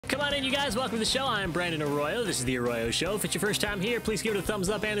Come on in, you guys. Welcome to the show. I'm Brandon Arroyo. This is the Arroyo Show. If it's your first time here, please give it a thumbs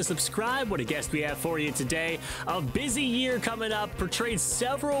up and a subscribe. What a guest we have for you today. A busy year coming up. Portrayed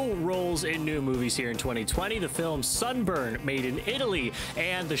several roles in new movies here in 2020. The film Sunburn, made in Italy,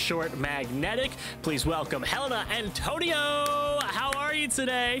 and the short Magnetic. Please welcome Helena Antonio. How are you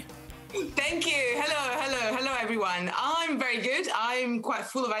today? Thank you. Hello, everyone. I'm very good. I'm quite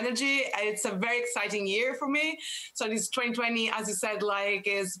full of energy. It's a very exciting year for me. So this 2020, as you said,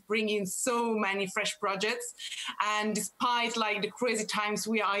 is bringing so many fresh projects. And despite the crazy times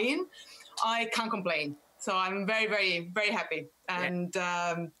we are in, I can't complain. So I'm very, very, very happy. And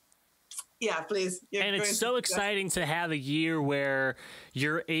yeah, please. And it's so exciting to have a year where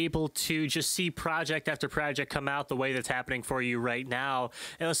you're able to just see project after project come out the way that's happening for you right now.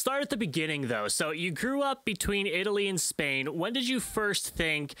 And let's start at the beginning, though. So you grew up between Italy and Spain. When did you first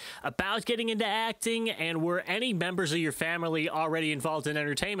think about getting into acting? And were any members of your family already involved in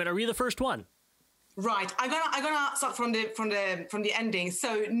entertainment? Or were you the first one? Right. I'm gonna start from the ending.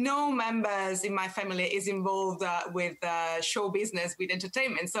 So no members in my family is involved with show business, with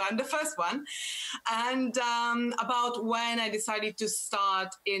entertainment. So I'm the first one. And about when I decided to start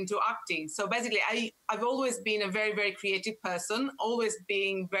into acting. So basically, I've always been a very, very creative person, always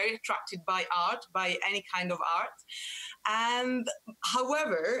being very attracted by art, by any kind of art. And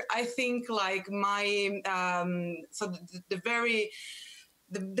however, I think my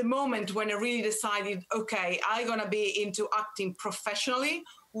the moment when I really decided, okay, I'm gonna be into acting professionally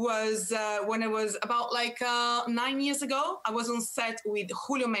was when I was about 9 years ago. I was on set with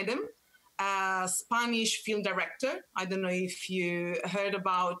Julio Medem, a Spanish film director. I don't know if you heard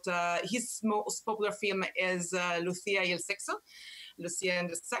about his most popular film is Lucía y el Sexo, Lucia and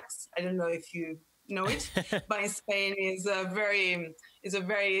the Sex. I don't know if you know it, but in Spain is a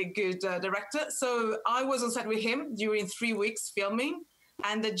very good director. So I was on set with him during 3 weeks filming.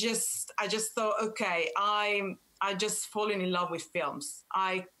 And I just thought, okay, I just fallen in love with films.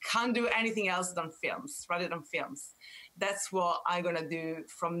 I can't do anything else than films, rather than films. That's what I'm gonna do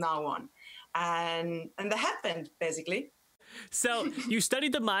from now on. And that happened, basically. So you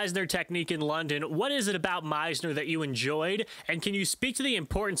studied the Meisner technique in London. What is it about Meisner that you enjoyed? And can you speak to the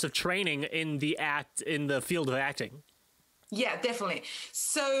importance of training in the field of acting? Yeah, definitely.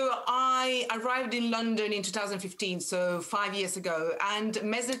 So I arrived in London in 2015, so 5 years ago, and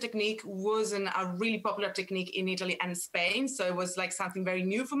Meisner technique wasn't a really popular technique in Italy and Spain, so it was something very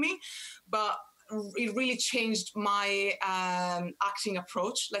new for me, but it really changed my acting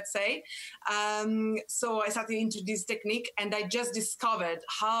approach, let's say. So I started into this technique, and I just discovered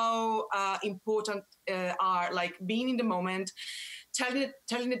how important are being in the moment,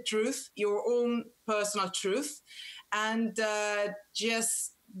 telling the truth, your own personal truth, and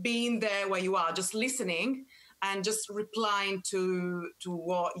just being there where you are, just listening and just replying to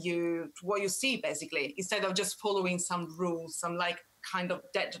what you see, basically, instead of just following some rules, some kind of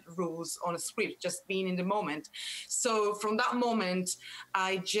dead rules on a script, just being in the moment. So from that moment,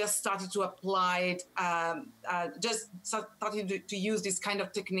 I just started to apply it, just started to use this kind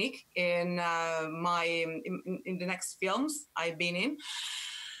of technique in in the next films I've been in.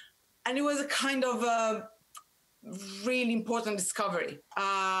 And it was a kind of really important discovery.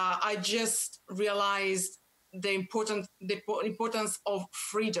 I just realized the importance of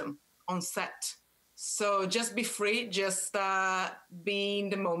freedom on set. So just be free, just be in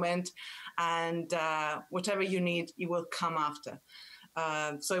the moment, and whatever you need, it will come after.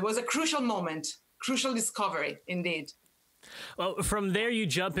 So it was a crucial moment, crucial discovery, indeed. Well, from there, you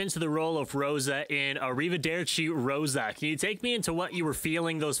jump into the role of Rosa in Arrivederci Rosa. Can you take me into what you were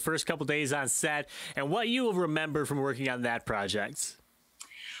feeling those first couple days on set and what you will remember from working on that project?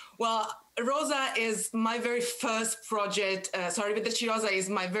 Well, Rosa is my very first project. Arrivederci Rosa is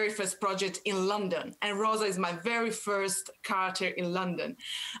my very first project in London, and Rosa is my very first character in London.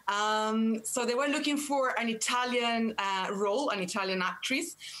 So they were looking for an Italian role, an Italian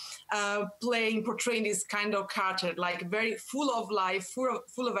actress, portraying this kind of character, very full of life,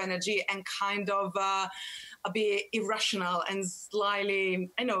 full of energy, and kind of a bit irrational and slightly,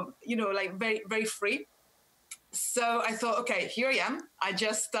 very, very free. So I thought, okay, here I am. I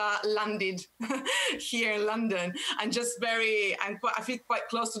just landed here in London, and I feel quite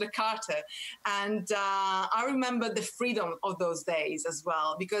close to the character. And I remember the freedom of those days as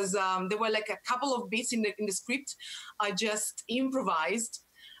well, because there were a couple of beats in the script I just improvised.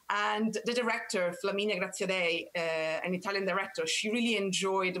 And the director, Flaminia Graziadei, an Italian director, she really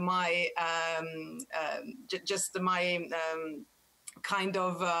enjoyed my kind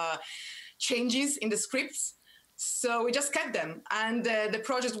of changes in the scripts. So we just kept them, and the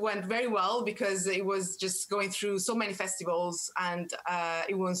project went very well because it was just going through so many festivals, and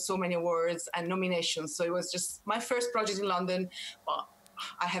it won so many awards and nominations. So it was just my first project in London, but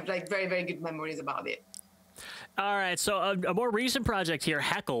I have like very, very good memories about it. All right, so a more recent project here,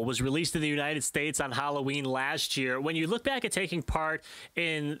 Heckle, was released in the United States on Halloween last year. When you look back at taking part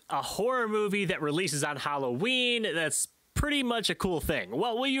in a horror movie that releases on Halloween, that's pretty much a cool thing.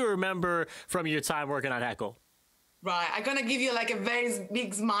 What will you remember from your time working on Heckle? Right, I'm gonna give you like a very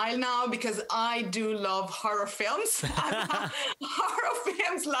big smile now because I do love horror films. I'm a horror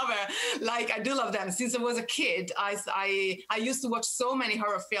films lover. Like I do love them. Since I was a kid, I used to watch so many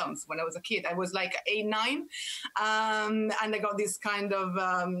horror films when I was a kid. I was like 8, 9, and I got this kind of.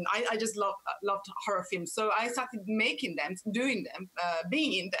 I just loved horror films, so I started making them, doing them,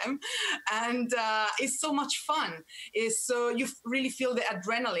 being in them, and it's so much fun. It's so you really feel the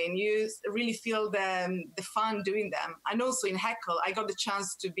adrenaline. You really feel the fun doing them. And also in Heckle, I got the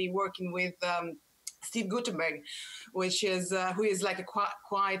chance to be working with Steve Guttenberg, which is who is like a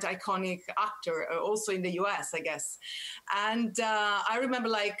quite iconic actor, also in the US, I guess. And I remember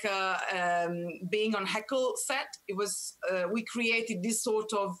like being on Heckle set. It was we created this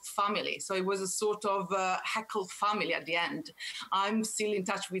sort of family, so it was a sort of Heckle family at the end. I'm still in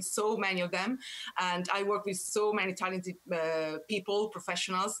touch with so many of them, and I work with so many talented people,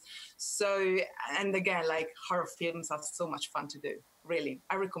 professionals. So, and again, like horror films are so much fun to do. Really,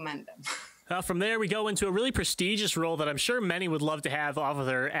 I recommend them. From there, we go into a really prestigious role that I'm sure many would love to have off of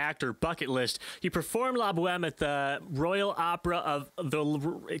their actor bucket list. You perform La Boheme at the Royal Opera of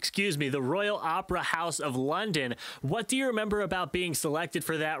the Royal Opera House of London. What do you remember about being selected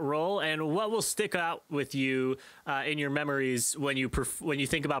for that role, and what will stick out with you in your memories when you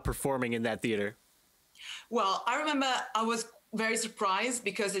think about performing in that theater? Well, I remember I was very surprised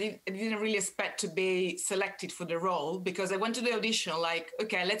because I didn't really expect to be selected for the role, because I went to the audition like,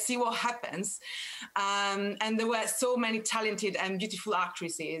 okay, let's see what happens. And there were so many talented and beautiful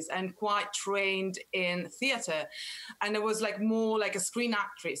actresses and quite trained in theater. And I was like more like a screen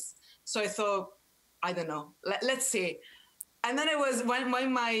actress. So I thought, I don't know, let's see. And then it was when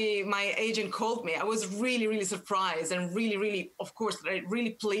my agent called me, I was really, really surprised and really, really, of course,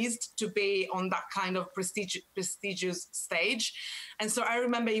 really pleased to be on that kind of prestigious stage. And so I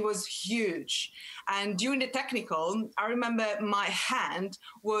remember it was huge. And during the technical, I remember my hand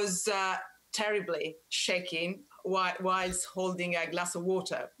was terribly shaking whilst holding a glass of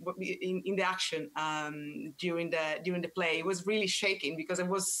water in the action during the play. It was really shaking because it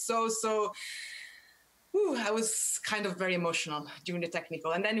was so. I was kind of very emotional during the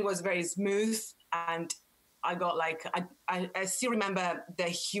technical, and then it was very smooth, and I got like, I still remember the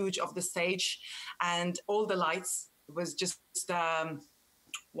huge of the stage and all the lights. It was just,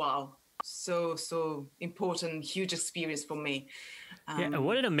 wow, so important, huge experience for me. Yeah,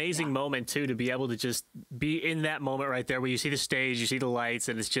 what an amazing moment too, to be able to just be in that moment right there where you see the stage, you see the lights,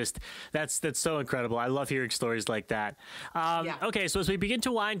 and it's just that's so incredible. I love hearing stories like that. Okay, so as we begin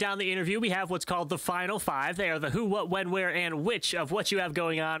to wind down the interview, we have what's called the final 5. They are the who, what, when, where, and which of what you have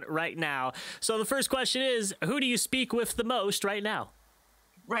going on right now. So the first question is, who do you speak with the most right now?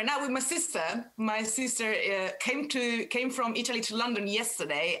 Right now with my sister. My sister came from Italy to London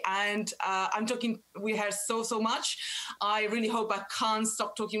yesterday, and I'm talking with her so much. I really hope I can't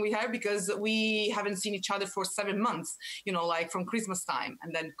stop talking with her because we haven't seen each other for 7 months, you know, like from Christmas time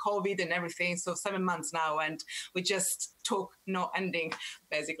and then COVID and everything. So 7 months now, and we just talk no ending,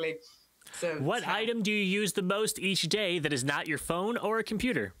 basically. So what item do you use the most each day that is not your phone or a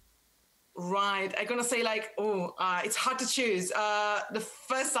computer? Right, I'm gonna say like, it's hard to choose. The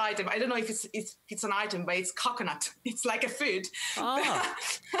first item, I don't know if it's an item, but it's coconut. It's like a food. Oh.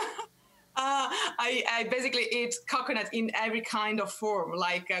 I basically eat coconut in every kind of form,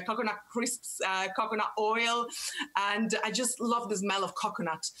 like coconut crisps, coconut oil, and I just love the smell of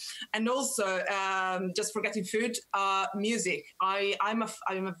coconut. And also, just forgetting food, music. I'm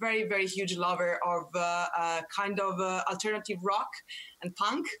a very, very huge lover of kind of alternative rock and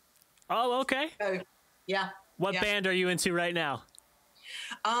punk. Oh, okay. Yeah. What band are you into right now?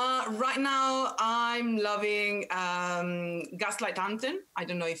 Right now, I'm loving Gaslight Anthem. I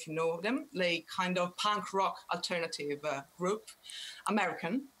don't know if you know them. Like kind of punk rock alternative group,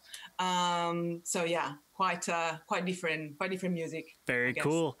 American. So yeah, quite different music. Very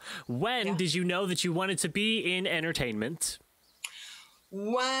cool. When did you know that you wanted to be in entertainment?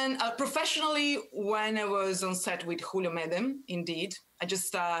 When professionally, when I was on set with Julio Medem, indeed, I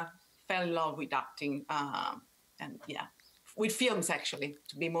just fell in love with acting, and yeah, with films actually,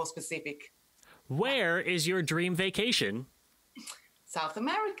 to be more specific. Where is your dream vacation? South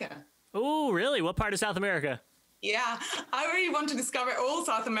America. Oh, really? What part of South America? Yeah, I really want to discover all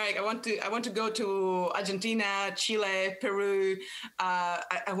South America. I want to go to Argentina, Chile, Peru.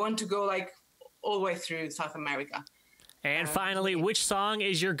 I want to go like all the way through South America. And finally, which song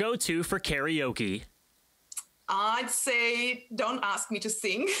is your go-to for karaoke? I'd say don't ask me to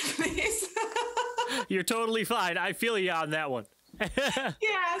sing, please. You're totally fine. I feel you on that one.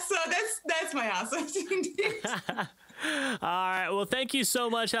 Yeah, so that's my answer. All right. Well, thank you so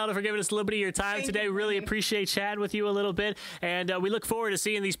much, Helena, for giving us a little bit of your time today. Really appreciate chatting with you a little bit. And we look forward to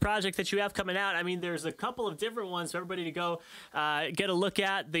seeing these projects that you have coming out. I mean, there's a couple of different ones for everybody to go get a look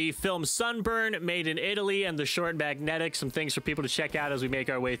at. The film Sunburn, made in Italy, and the short Magnetic. Some things for people to check out as we make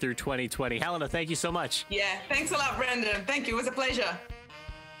our way through 2020. Helena, thank you so much. Yeah, thanks a lot, Brendan. Thank you. It was a pleasure.